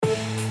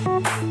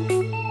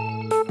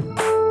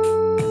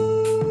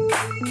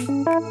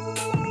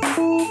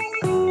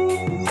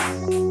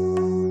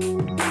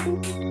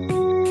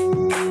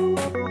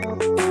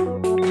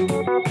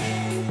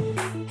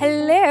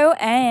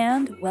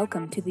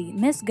to the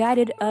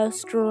Misguided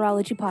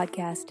Astrology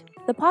Podcast,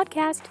 the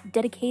podcast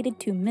dedicated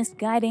to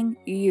misguiding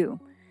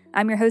you.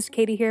 I'm your host,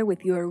 Katie, here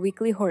with your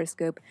weekly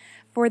horoscope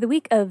for the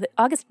week of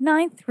August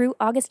 9th through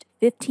August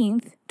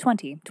 15th,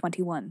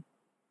 2021.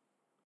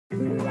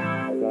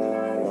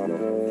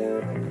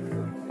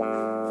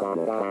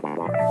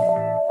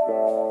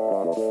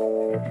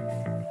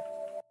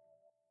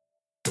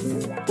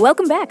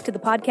 Welcome back to the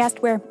podcast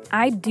where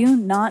I do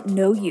not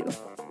know you.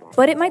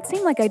 But it might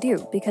seem like I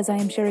do, because I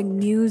am sharing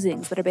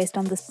musings that are based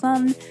on the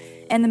sun,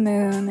 and the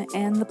moon,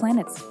 and the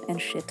planets,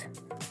 and shit.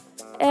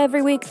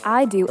 Every week,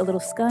 I do a little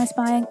sky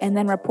spying, and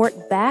then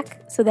report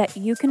back so that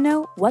you can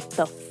know what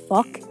the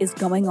fuck is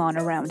going on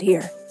around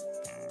here.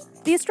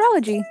 The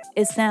astrology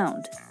is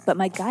sound, but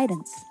my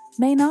guidance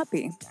may not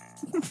be.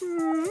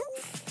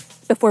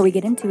 Before we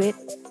get into it,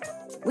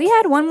 we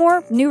had one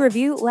more new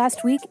review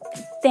last week.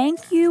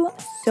 Thank you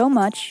so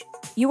much.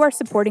 You are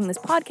supporting this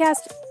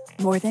podcast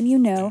more than you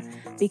know,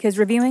 because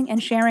reviewing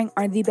and sharing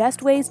are the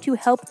best ways to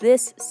help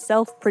this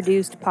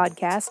self-produced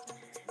podcast,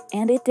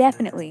 and it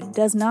definitely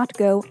does not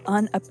go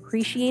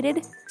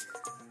unappreciated.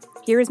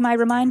 Here is my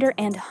reminder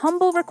and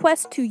humble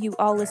request to you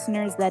all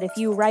listeners that if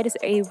you write us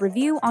a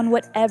review on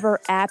whatever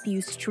app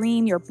you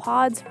stream your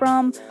pods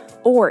from,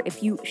 or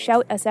if you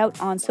shout us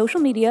out on social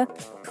media,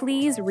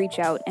 please reach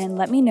out and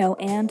let me know,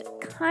 and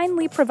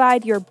kindly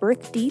provide your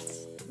birth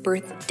dates,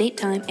 birth date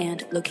time,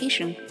 and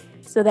location,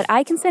 so that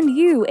I can send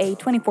you a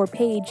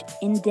 24-page,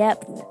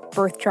 in-depth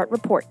birth chart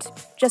report.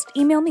 Just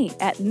email me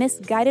at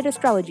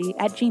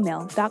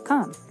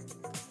misguidedastrology@gmail.com.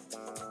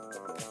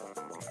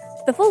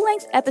 The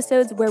full-length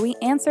episodes where we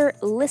answer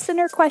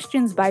listener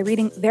questions by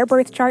reading their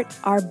birth chart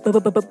are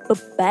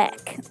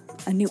back.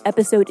 A new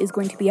episode is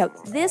going to be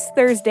out this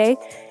Thursday,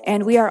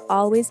 and we are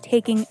always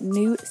taking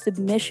new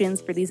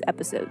submissions for these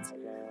episodes.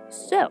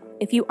 So,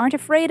 if you aren't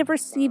afraid of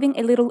receiving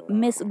a little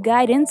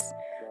misguidance,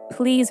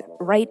 please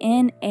write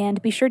in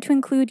and be sure to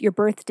include your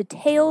birth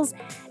details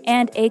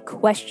and a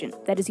question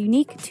that is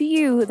unique to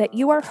you that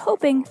you are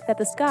hoping that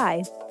the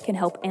sky can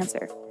help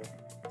answer.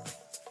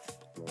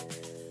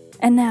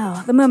 And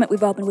now, the moment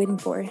we've all been waiting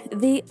for,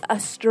 the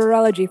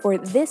astrology for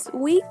this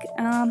week.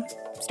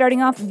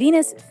 Starting off,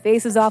 Venus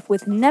faces off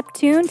with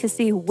Neptune to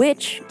see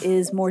which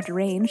is more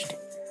deranged.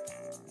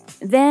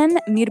 Then,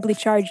 mutably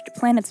charged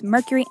planets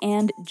Mercury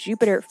and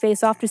Jupiter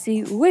face off to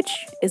see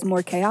which is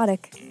more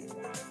chaotic.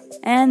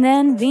 And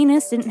then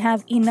Venus didn't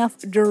have enough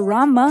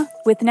drama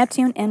with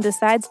Neptune and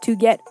decides to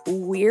get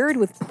weird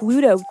with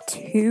Pluto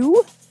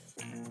too.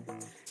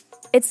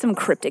 It's some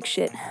cryptic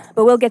shit,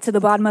 but we'll get to the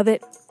bottom of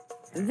it.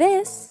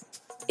 This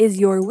is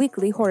your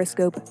weekly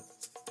horoscope.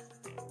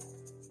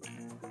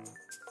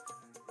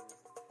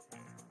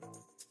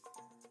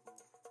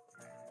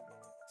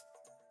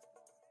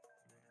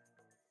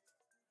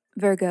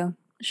 Virgo,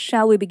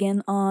 shall we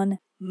begin on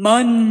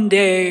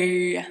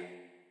Monday?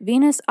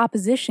 Venus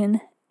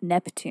opposition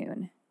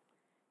Neptune.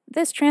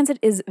 This transit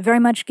is very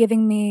much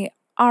giving me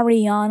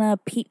Ariana,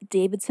 Pete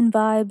Davidson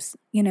vibes.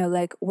 You know,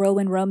 like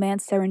whirlwind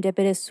romance,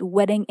 serendipitous,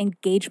 wedding,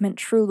 engagement,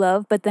 true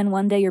love, but then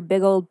one day your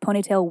big old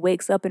ponytail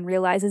wakes up and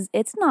realizes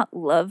it's not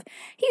love.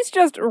 He's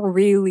just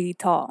really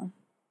tall.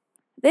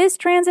 This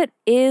transit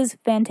is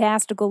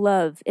fantastical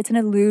love. It's an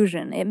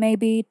illusion. It may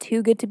be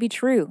too good to be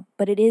true,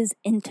 but it is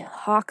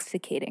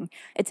intoxicating.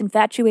 It's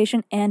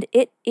infatuation, and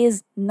it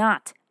is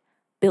not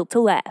built to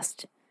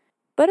last.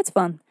 But it's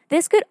fun.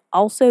 This could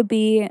also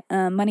be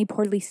money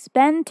poorly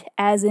spent,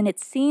 as in it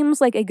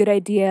seems like a good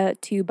idea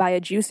to buy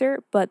a juicer,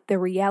 but the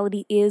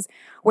reality is,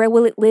 where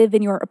will it live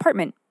in your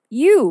apartment?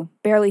 You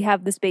barely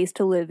have the space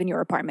to live in your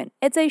apartment.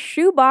 It's a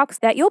shoebox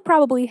that you'll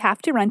probably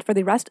have to rent for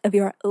the rest of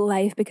your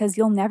life because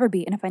you'll never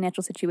be in a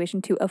financial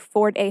situation to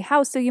afford a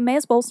house, so you may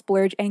as well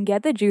splurge and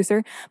get the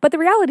juicer. But the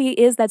reality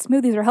is that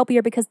smoothies are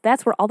healthier because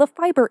that's where all the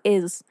fiber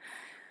is.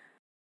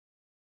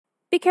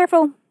 Be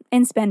careful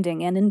in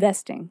spending and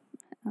investing.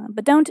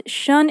 But don't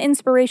shun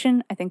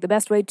inspiration. I think the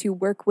best way to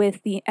work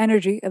with the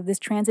energy of this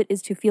transit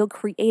is to feel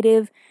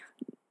creative,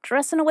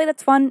 dress in a way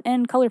that's fun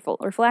and colorful,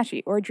 or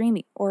flashy, or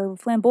dreamy, or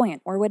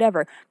flamboyant, or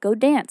whatever. Go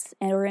dance,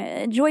 or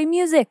enjoy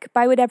music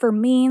by whatever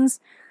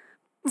means.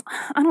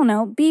 I don't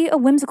know, be a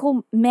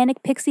whimsical,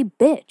 manic pixie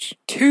bitch.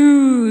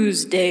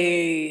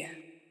 Tuesday.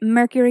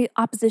 Mercury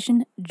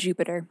opposition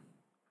Jupiter.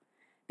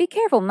 Be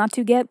careful not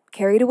to get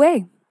carried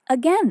away.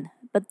 Again,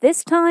 but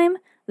this time,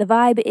 the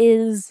vibe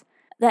is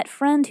that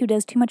friend who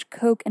does too much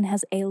coke and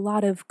has a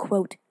lot of,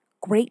 quote,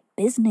 great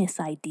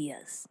business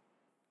ideas.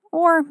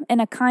 Or,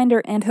 in a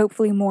kinder and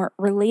hopefully more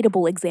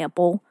relatable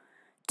example,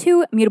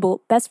 two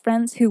mutable best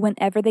friends who,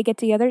 whenever they get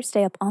together,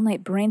 stay up all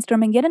night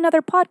brainstorming yet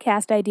another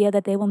podcast idea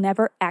that they will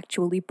never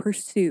actually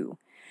pursue.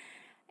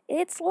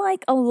 It's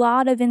like a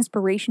lot of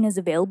inspiration is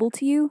available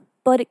to you,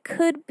 but it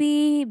could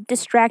be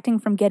distracting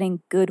from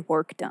getting good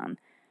work done.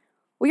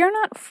 We are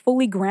not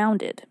fully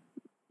grounded.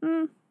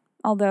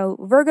 Although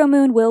Virgo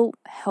moon will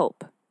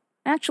help.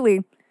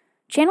 Actually,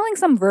 channeling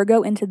some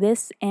Virgo into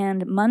this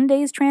and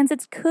Monday's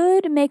transits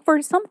could make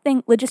for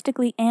something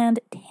logistically and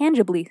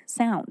tangibly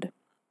sound.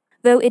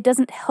 though it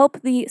doesn't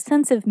help the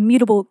sense of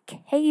mutable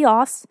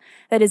chaos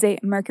that is a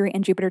Mercury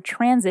and Jupiter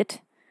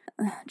transit.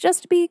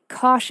 Just be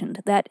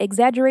cautioned that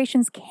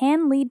exaggerations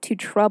can lead to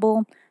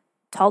trouble.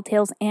 Tall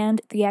tales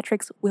and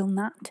theatrics will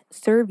not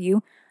serve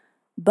you.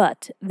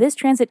 But this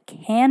transit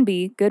can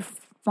be good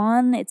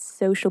fun. It's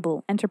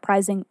sociable,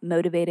 enterprising,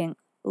 motivating,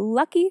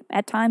 lucky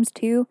at times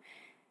too.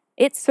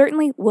 It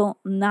certainly will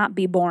not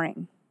be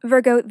boring.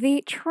 Virgo,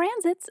 the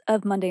transits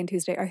of Monday and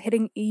Tuesday are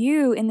hitting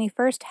you in the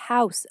first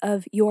house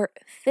of your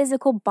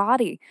physical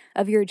body,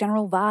 of your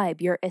general vibe,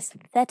 your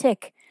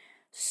aesthetic.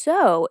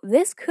 So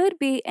this could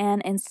be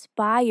an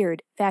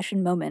inspired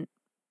fashion moment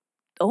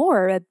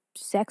or a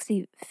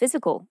sexy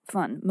physical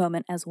fun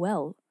moment as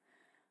well.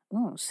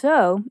 Oh,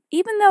 so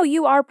even though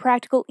you are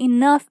practical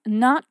enough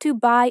not to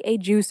buy a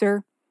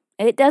juicer,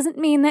 it doesn't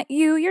mean that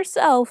you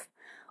yourself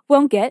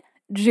won't get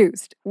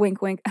juiced.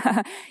 Wink, wink.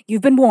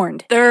 You've been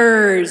warned.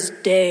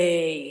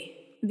 Thursday.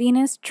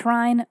 Venus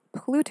trine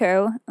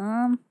Pluto.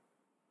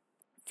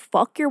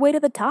 Fuck your way to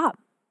the top.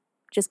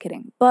 Just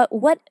kidding. But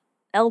what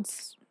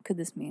else could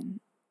this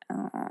mean?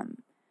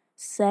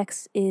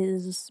 Sex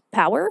is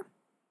power?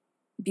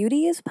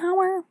 Beauty is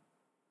power?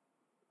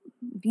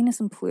 Venus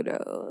and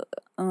Pluto.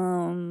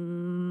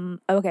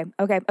 Okay.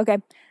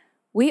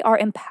 We are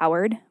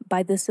empowered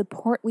by the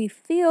support we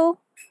feel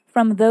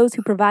from those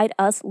who provide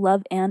us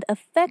love and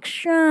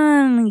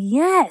affection.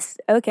 Yes.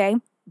 Okay,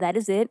 that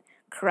is it.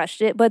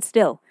 Crushed it, but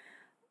still.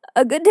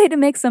 A good day to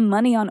make some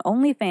money on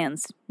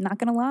OnlyFans. Not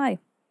gonna lie.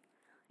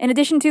 In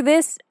addition to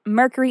this,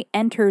 Mercury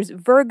enters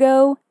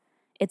Virgo,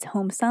 its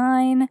home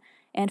sign,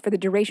 and for the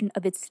duration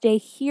of its stay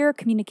here,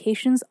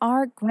 communications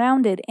are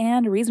grounded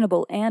and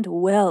reasonable and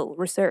well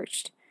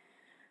researched.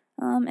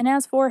 And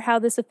as for how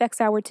this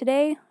affects our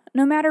today,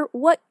 no matter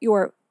what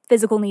your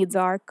physical needs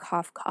are,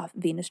 cough, cough,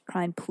 Venus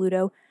trine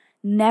Pluto,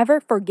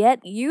 never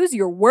forget, use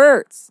your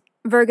words.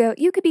 Virgo,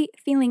 you could be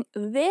feeling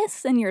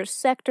this in your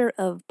sector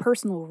of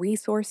personal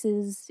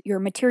resources, your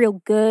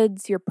material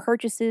goods, your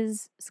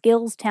purchases,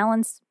 skills,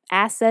 talents,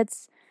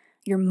 assets,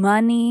 your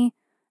money.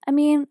 I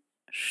mean,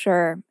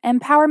 sure,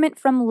 empowerment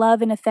from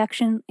love and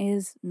affection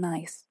is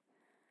nice.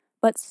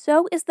 But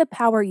so is the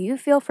power you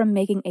feel from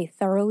making a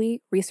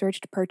thoroughly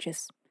researched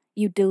purchase.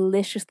 You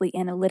deliciously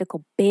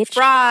analytical bitch.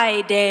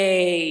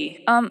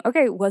 Friday.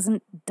 Okay,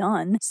 wasn't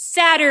done.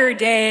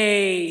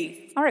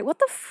 Saturday. All right, what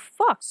the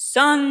fuck?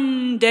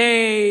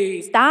 Sunday.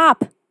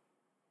 Stop.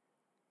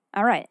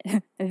 All right,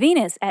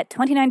 Venus at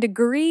 29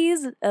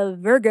 degrees of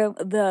Virgo,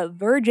 the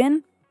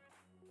Virgin.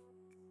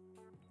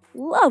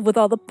 Love with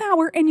all the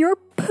power in your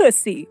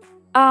pussy.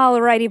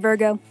 Alrighty,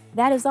 Virgo,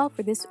 that is all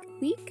for this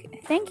week.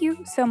 Thank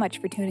you so much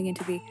for tuning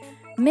into the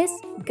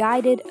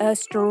Misguided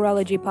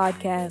Astrology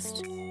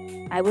Podcast.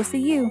 I will see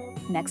you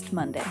next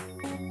Monday.